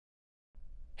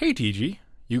Hey TG,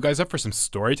 you guys up for some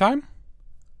story time?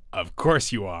 Of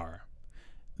course you are.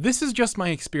 This is just my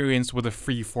experience with a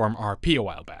freeform RP a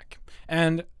while back,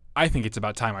 and I think it's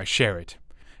about time I share it.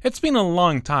 It's been a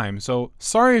long time, so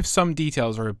sorry if some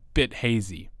details are a bit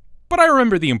hazy, but I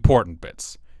remember the important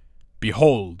bits.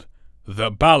 Behold,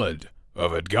 the Ballad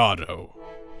of Edgardo.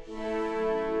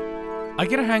 I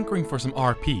get a hankering for some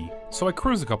RP, so I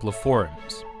cruise a couple of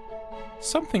forums.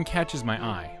 Something catches my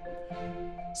eye.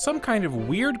 Some kind of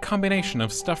weird combination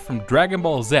of stuff from Dragon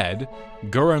Ball Z,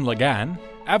 Gurren Lagann,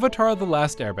 Avatar The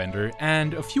Last Airbender,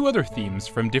 and a few other themes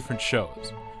from different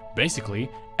shows. Basically,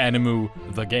 Animu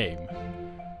the game.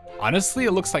 Honestly,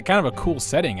 it looks like kind of a cool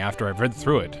setting after I've read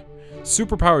through it.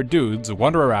 Superpowered dudes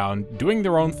wander around, doing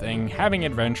their own thing, having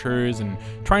adventures, and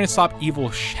trying to stop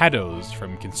evil shadows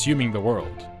from consuming the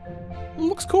world. It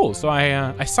looks cool, so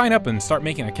I sign up and start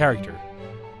making a character.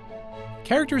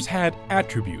 Characters had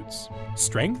attributes: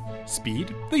 strength,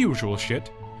 speed, the usual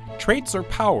shit, traits or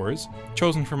powers,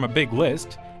 chosen from a big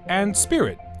list, and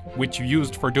spirit, which you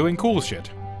used for doing cool shit.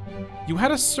 You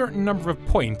had a certain number of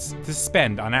points to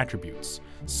spend on attributes,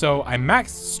 so I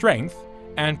maxed strength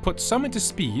and put some into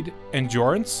speed,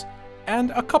 endurance,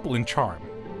 and a couple in charm.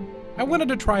 I wanted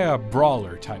to try a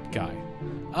brawler type guy.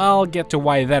 I'll get to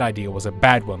why that idea was a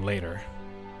bad one later.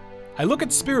 I look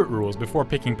at spirit rules before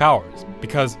picking powers,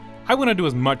 because I want to do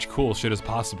as much cool shit as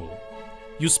possible.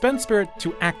 You spend spirit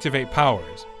to activate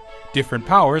powers. Different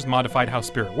powers modified how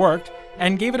spirit worked,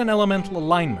 and gave it an elemental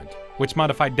alignment, which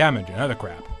modified damage and other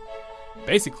crap.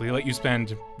 Basically let you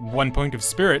spend 1 point of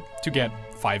spirit to get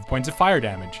 5 points of fire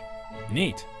damage.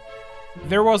 Neat.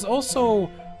 There was also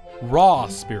raw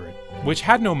spirit, which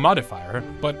had no modifier,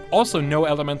 but also no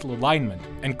elemental alignment,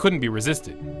 and couldn't be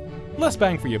resisted. Less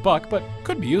bang for your buck, but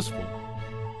could be useful.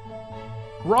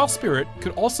 Raw spirit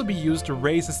could also be used to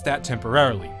raise a stat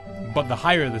temporarily, but the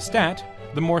higher the stat,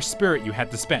 the more spirit you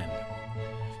had to spend.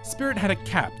 Spirit had a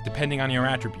cap depending on your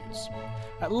attributes.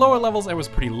 At lower levels it was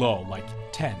pretty low, like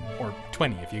 10 or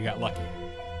 20 if you got lucky.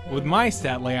 With my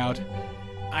stat layout,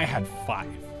 I had 5.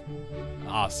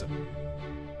 Awesome.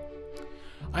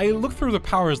 I look through the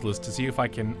powers list to see if I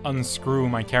can unscrew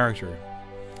my character.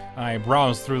 I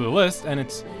browse through the list and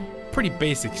it's pretty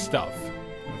basic stuff.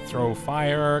 Throw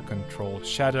fire, control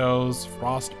shadows,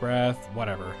 frost breath,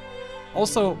 whatever.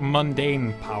 Also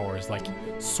mundane powers like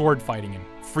sword fighting and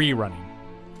free running.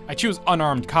 I choose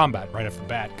unarmed combat right off the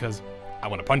bat because I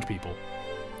want to punch people.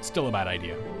 Still a bad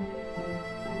idea.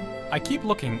 I keep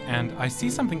looking and I see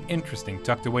something interesting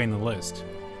tucked away in the list.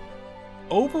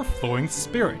 Overflowing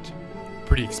spirit.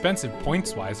 Pretty expensive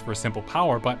points-wise for a simple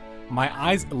power, but my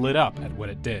eyes lit up at what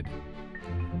it did.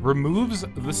 Removes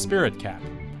the spirit cap.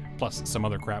 Plus some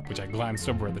other crap which I glanced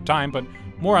over at the time, but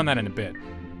more on that in a bit.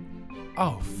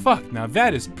 Oh fuck, now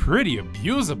that is pretty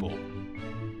abusable.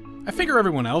 I figure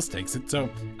everyone else takes it, so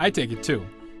I take it too.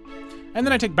 And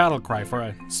then I take Battle Cry for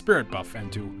a spirit buff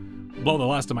and to blow the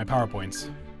last of my power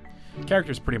points.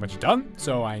 Character's pretty much done,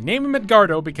 so I name him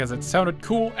Edgardo because it sounded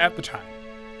cool at the time.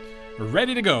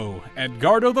 Ready to go,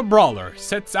 Edgardo the Brawler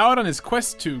sets out on his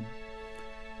quest to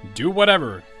do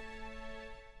whatever.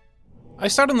 I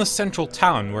start in the central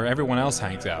town where everyone else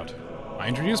hangs out. I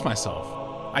introduce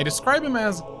myself. I describe him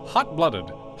as hot-blooded,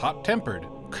 hot-tempered,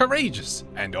 courageous,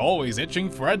 and always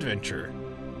itching for adventure.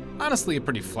 Honestly a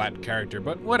pretty flat character,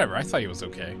 but whatever, I thought he was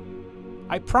okay.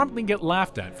 I promptly get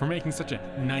laughed at for making such a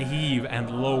naive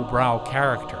and lowbrow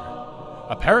character.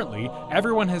 Apparently,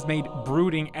 everyone has made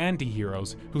brooding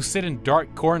anti-heroes who sit in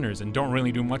dark corners and don't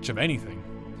really do much of anything.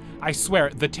 I swear,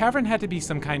 the tavern had to be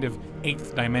some kind of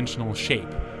 8th dimensional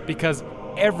shape, because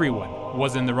everyone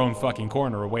was in their own fucking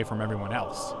corner away from everyone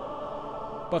else.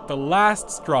 But the last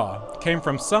straw came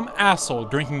from some asshole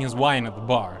drinking his wine at the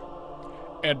bar.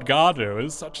 Edgardo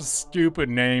is such a stupid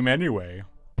name anyway.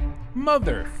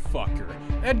 Motherfucker,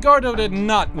 Edgardo did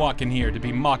not walk in here to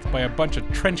be mocked by a bunch of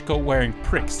trenchcoat wearing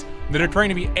pricks that are trying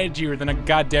to be edgier than a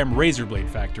goddamn razor blade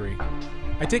factory.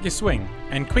 I take a swing,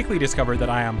 and quickly discover that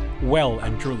I am well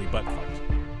and truly butt-fucked.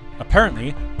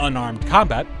 Apparently, unarmed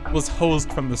combat was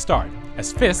hosed from the start,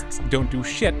 as fists don't do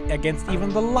shit against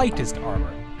even the lightest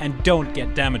armor, and don't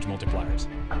get damage multipliers.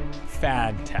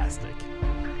 Fantastic.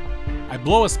 I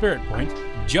blow a spirit point,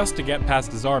 just to get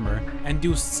past his armor, and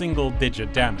do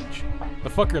single-digit damage. The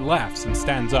fucker laughs and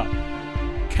stands up.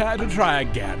 Care to try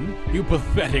again, you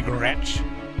pathetic wretch?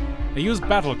 I use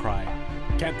Battle Cry.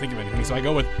 Can't think of anything, so I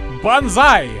go with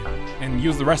Banzai! And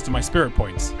use the rest of my spirit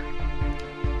points.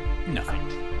 Nothing.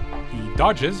 He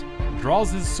dodges,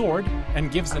 draws his sword,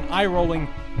 and gives an eye-rolling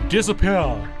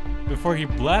disappear before he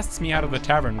blasts me out of the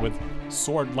tavern with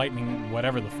sword lightning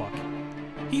whatever the fuck.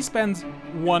 He spends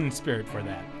 1 spirit for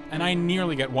that, and I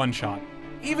nearly get one shot,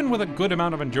 even with a good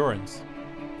amount of endurance.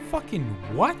 Fucking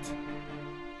what?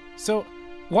 So,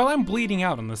 while I'm bleeding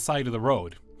out on the side of the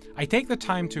road, I take the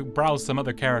time to browse some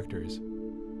other characters.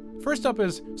 First up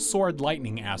is Sword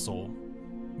Lightning Asshole.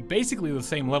 Basically the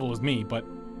same level as me, but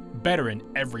better in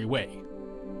every way.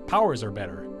 Powers are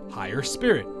better, higher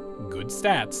spirit, good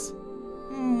stats.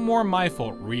 More my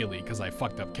fault really, because I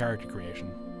fucked up character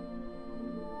creation.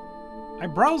 I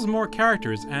browse more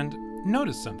characters and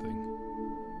notice something.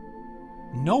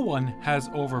 No one has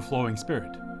overflowing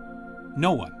spirit.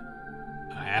 No one.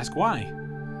 I ask why.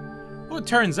 Well, it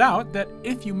turns out that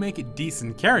if you make a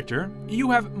decent character,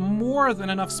 you have more than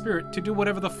enough spirit to do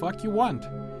whatever the fuck you want.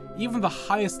 Even the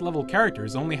highest level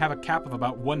characters only have a cap of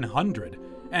about 100,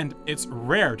 and it's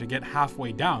rare to get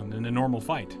halfway down in a normal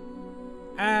fight.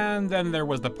 And then there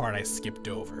was the part I skipped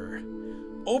over.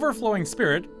 Overflowing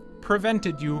spirit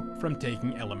prevented you from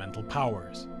taking elemental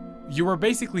powers. You were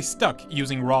basically stuck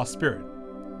using raw spirit,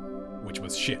 which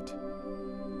was shit.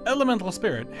 Elemental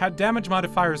spirit had damage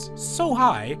modifiers so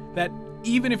high that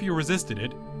even if you resisted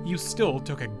it, you still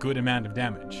took a good amount of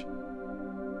damage.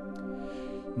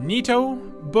 Nito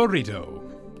Burrito.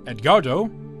 Edgardo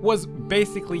was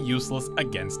basically useless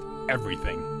against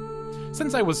everything.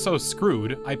 Since I was so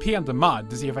screwed, I PM'd the mod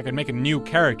to see if I could make a new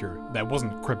character that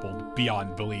wasn't crippled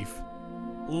beyond belief.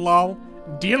 Lol,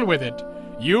 deal with it.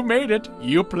 You made it,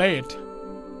 you play it.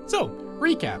 So,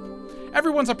 recap.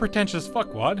 Everyone's a pretentious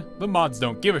fuckwad, the mods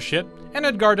don't give a shit, and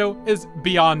Edgardo is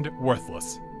beyond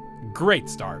worthless. Great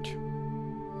start.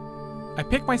 I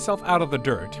pick myself out of the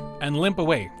dirt and limp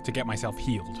away to get myself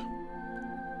healed.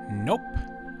 Nope.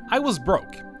 I was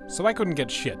broke, so I couldn't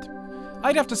get shit.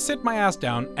 I'd have to sit my ass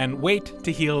down and wait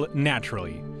to heal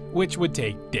naturally, which would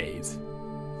take days.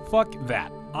 Fuck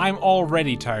that. I'm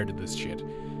already tired of this shit.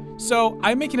 So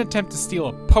I make an attempt to steal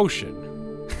a potion.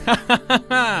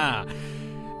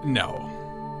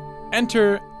 No.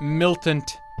 Enter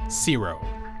Militant Zero.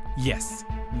 Yes,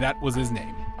 that was his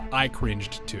name. I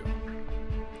cringed too.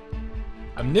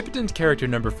 Omnipotent character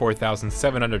number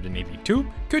 4782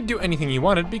 could do anything he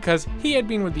wanted because he had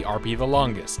been with the RP the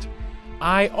longest.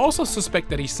 I also suspect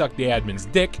that he sucked the admin's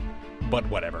dick, but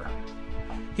whatever.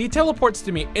 He teleports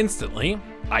to me instantly.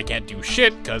 I can't do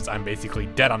shit because I'm basically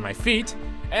dead on my feet,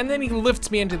 and then he lifts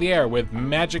me into the air with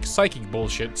magic psychic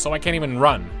bullshit so I can't even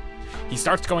run. He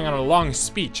starts going on a long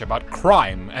speech about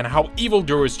crime and how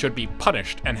evildoers should be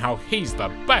punished and how he's the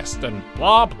best and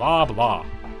blah blah blah.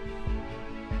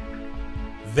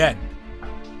 Then,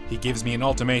 he gives me an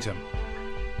ultimatum.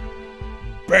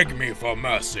 Beg me for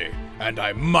mercy, and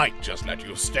I might just let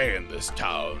you stay in this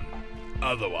town.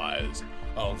 Otherwise,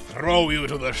 I'll throw you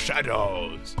to the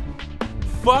shadows.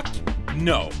 Fuck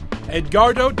no.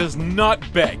 Edgardo does not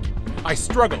beg. I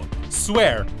struggle,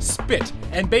 swear, spit,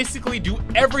 and basically do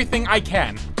everything I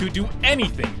can to do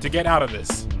anything to get out of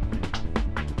this.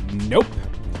 Nope.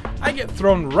 I get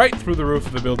thrown right through the roof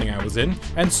of the building I was in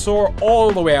and soar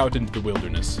all the way out into the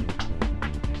wilderness.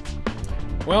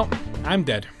 Well, I'm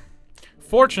dead.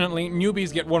 Fortunately,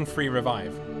 newbies get one free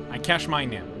revive. I cash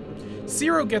mine in.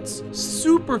 Zero gets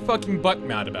super fucking butt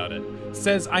mad about it.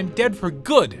 Says I'm dead for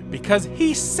good because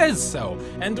he says so,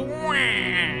 and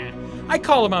wah! I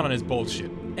call him out on his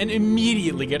bullshit and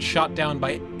immediately get shot down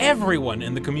by everyone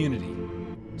in the community.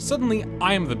 Suddenly,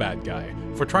 I'm the bad guy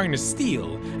for trying to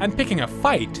steal and picking a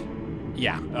fight.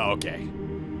 Yeah, okay.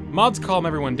 Mods calm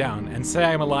everyone down and say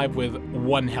I'm alive with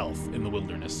 1 health in the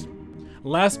wilderness.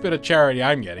 Last bit of charity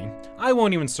I'm getting, I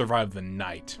won't even survive the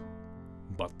night.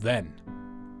 But then,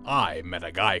 I met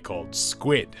a guy called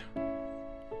Squid.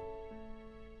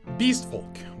 Beast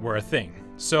folk were a thing,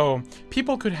 so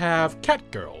people could have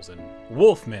cat girls and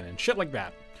wolfmen and shit like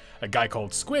that. A guy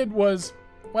called Squid was,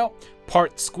 well,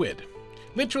 part squid.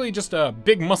 Literally just a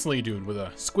big muscly dude with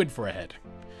a squid for a head.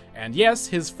 And yes,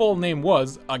 his full name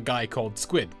was A Guy Called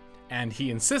Squid, and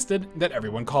he insisted that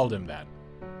everyone called him that.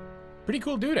 Pretty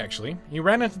cool dude, actually. He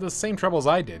ran into the same troubles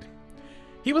I did.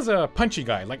 He was a punchy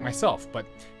guy like myself, but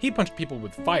he punched people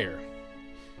with fire.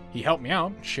 He helped me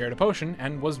out, shared a potion,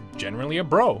 and was generally a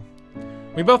bro.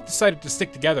 We both decided to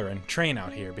stick together and train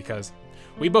out here because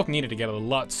we both needed to get a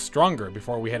lot stronger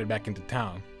before we headed back into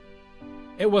town.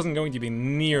 It wasn't going to be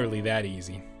nearly that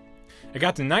easy. It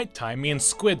got to nighttime, me and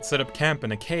Squid set up camp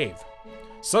in a cave.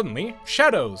 Suddenly,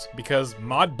 shadows, because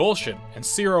mod bullshit, and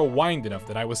Zero whined enough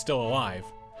that I was still alive.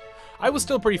 I was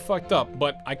still pretty fucked up,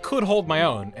 but I could hold my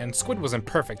own, and Squid was in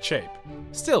perfect shape.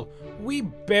 Still, we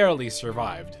barely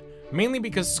survived, mainly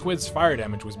because Squid's fire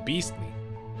damage was beastly.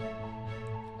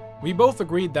 We both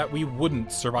agreed that we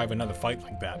wouldn't survive another fight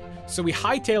like that, so we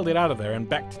hightailed it out of there and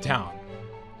back to town.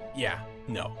 Yeah,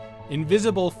 no.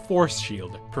 invisible force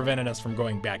shield prevented us from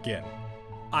going back in.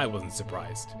 I wasn't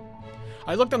surprised.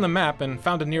 I looked on the map and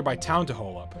found a nearby town to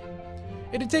hole up.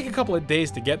 It'd take a couple of days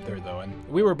to get there though, and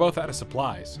we were both out of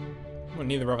supplies. Well,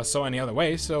 neither of us saw any other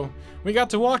way, so we got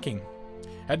to walking.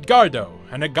 Edgardo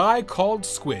and a guy called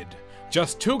Squid.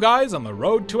 Just two guys on the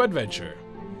road to adventure.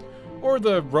 Or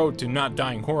the road to not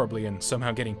dying horribly and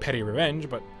somehow getting petty revenge,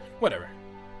 but whatever.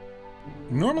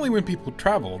 Normally when people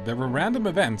traveled, there were random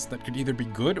events that could either be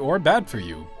good or bad for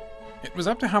you. It was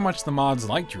up to how much the mods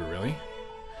liked you, really.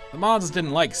 The mods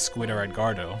didn't like Squid or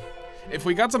Edgardo. If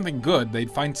we got something good,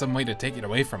 they'd find some way to take it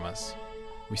away from us.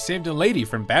 We saved a lady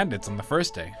from bandits on the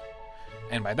first day.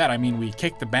 And by that I mean we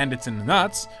kicked the bandits in the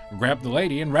nuts, grabbed the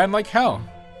lady, and ran like hell.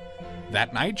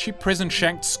 That night, she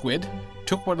prison-shanked Squid,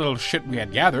 took what little shit we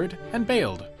had gathered, and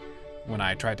bailed. When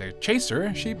I tried to chase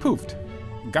her, she poofed.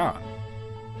 Gone.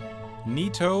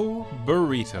 Neato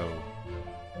burrito.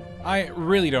 I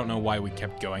really don't know why we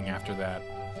kept going after that.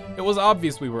 It was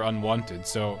obvious we were unwanted,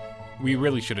 so we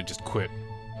really should have just quit.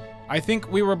 I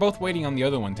think we were both waiting on the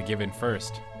other one to give in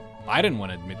first. I didn't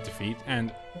want to admit defeat,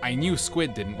 and I knew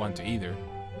Squid didn't want to either.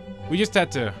 We just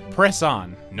had to press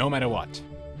on, no matter what.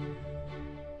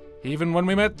 Even when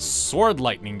we met Sword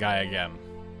Lightning Guy again.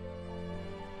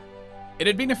 It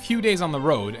had been a few days on the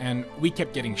road, and we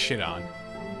kept getting shit on.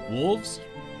 Wolves,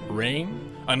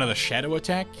 rain, another shadow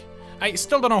attack. I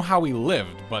still don't know how we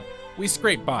lived, but we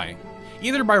scraped by.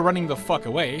 Either by running the fuck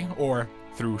away, or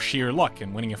through sheer luck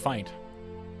and winning a fight.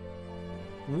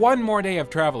 One more day of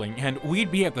traveling, and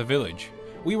we'd be at the village.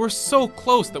 We were so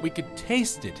close that we could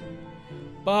taste it.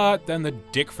 But then the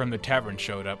dick from the tavern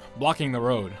showed up, blocking the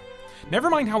road.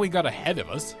 Never mind how he got ahead of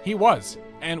us, he was,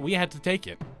 and we had to take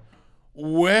it.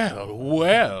 Well,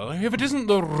 well, if it isn't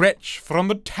the wretch from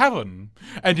the tavern,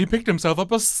 and he picked himself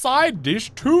up a side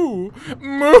dish too.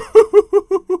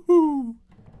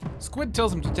 Squid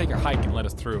tells him to take a hike and let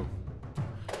us through.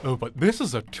 Oh, but this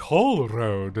is a toll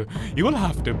road. You will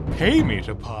have to pay me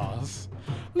to pass.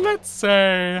 Let's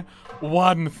say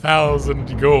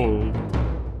 1,000 gold.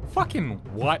 Fucking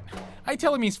what? I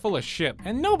tell him he's full of shit,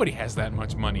 and nobody has that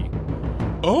much money.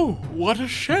 Oh, what a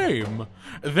shame.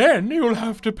 Then you'll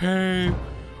have to pay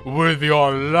with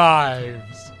your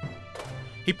lives.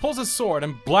 He pulls his sword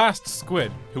and blasts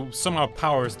Squid, who somehow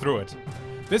powers through it.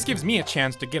 This gives me a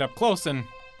chance to get up close and...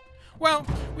 Well,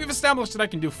 we've established that I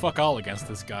can do fuck all against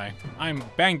this guy. I'm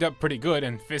banged up pretty good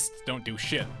and fists don't do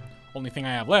shit. Only thing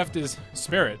I have left is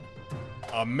spirit.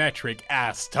 A metric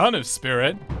ass ton of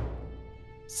spirit.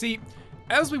 See,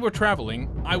 as we were traveling,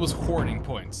 I was hoarding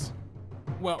points.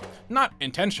 Well, not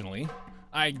intentionally.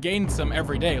 I gained some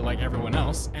every day like everyone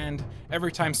else, and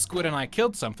every time Squid and I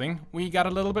killed something, we got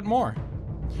a little bit more.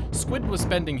 Squid was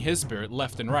spending his spirit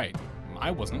left and right.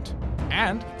 I wasn't.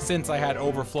 And since I had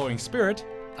overflowing spirit,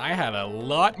 I had a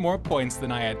lot more points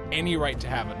than I had any right to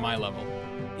have at my level.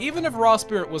 Even if raw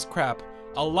spirit was crap,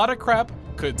 a lot of crap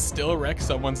could still wreck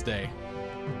someone's day.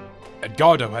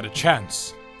 Edgardo had a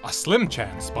chance. A slim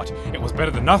chance, but it was better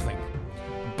than nothing.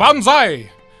 Banzai!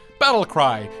 Battle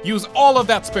cry! Use all of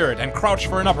that spirit and crouch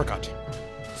for an uppercut.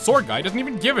 Sword guy doesn't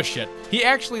even give a shit. He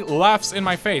actually laughs in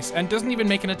my face and doesn't even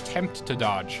make an attempt to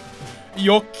dodge.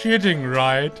 You're kidding,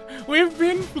 right? We've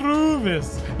been through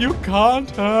this. You can't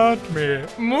hurt me.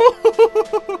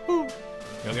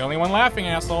 You're the only one laughing,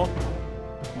 asshole.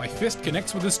 My fist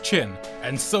connects with his chin,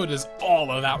 and so does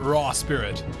all of that raw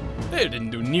spirit. It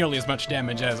didn't do nearly as much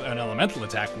damage as an elemental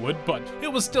attack would, but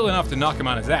it was still enough to knock him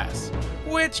on his ass,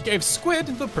 which gave Squid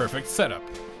the perfect setup.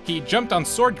 He jumped on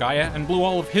Sword Gaia and blew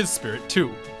all of his spirit too.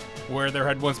 Where there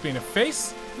had once been a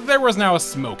face, there was now a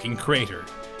smoking crater.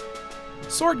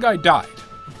 Sword Guy died,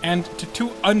 and to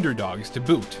two underdogs to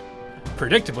boot.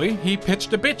 Predictably, he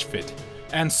pitched a bitch fit,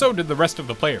 and so did the rest of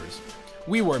the players.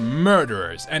 We were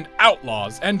murderers and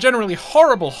outlaws and generally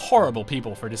horrible, horrible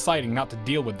people for deciding not to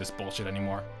deal with this bullshit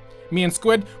anymore. Me and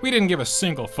Squid, we didn't give a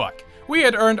single fuck. We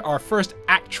had earned our first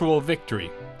actual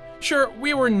victory. Sure,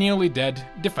 we were nearly dead,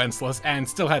 defenseless, and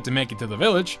still had to make it to the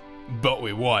village, but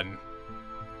we won.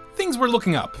 Things were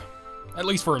looking up, at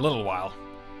least for a little while.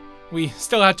 We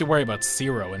still had to worry about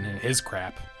Zero and his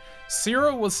crap.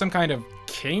 Zero was some kind of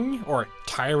king or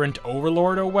tyrant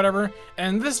overlord or whatever,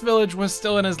 and this village was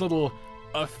still in his little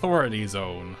authority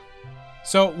zone.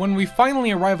 So when we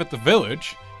finally arrive at the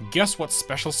village, guess what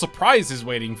special surprise is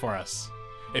waiting for us?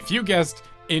 If you guessed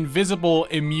invisible,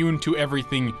 immune to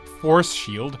everything force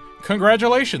shield,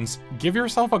 congratulations, give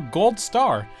yourself a gold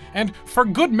star. And for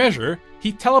good measure,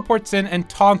 he teleports in and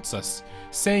taunts us,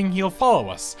 saying he'll follow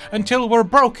us until we're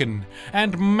broken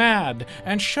and mad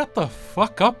and shut the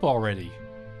fuck up already.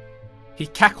 He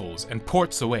cackles and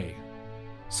ports away.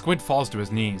 Squid falls to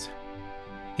his knees.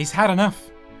 He's had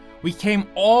enough. We came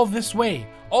all this way,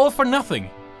 all for nothing.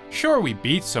 Sure, we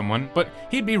beat someone, but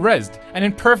he'd be rezzed and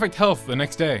in perfect health the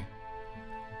next day.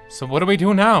 So what do we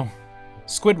do now?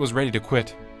 Squid was ready to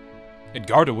quit.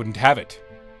 Edgardo wouldn't have it.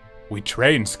 We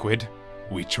train, Squid.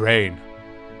 We train.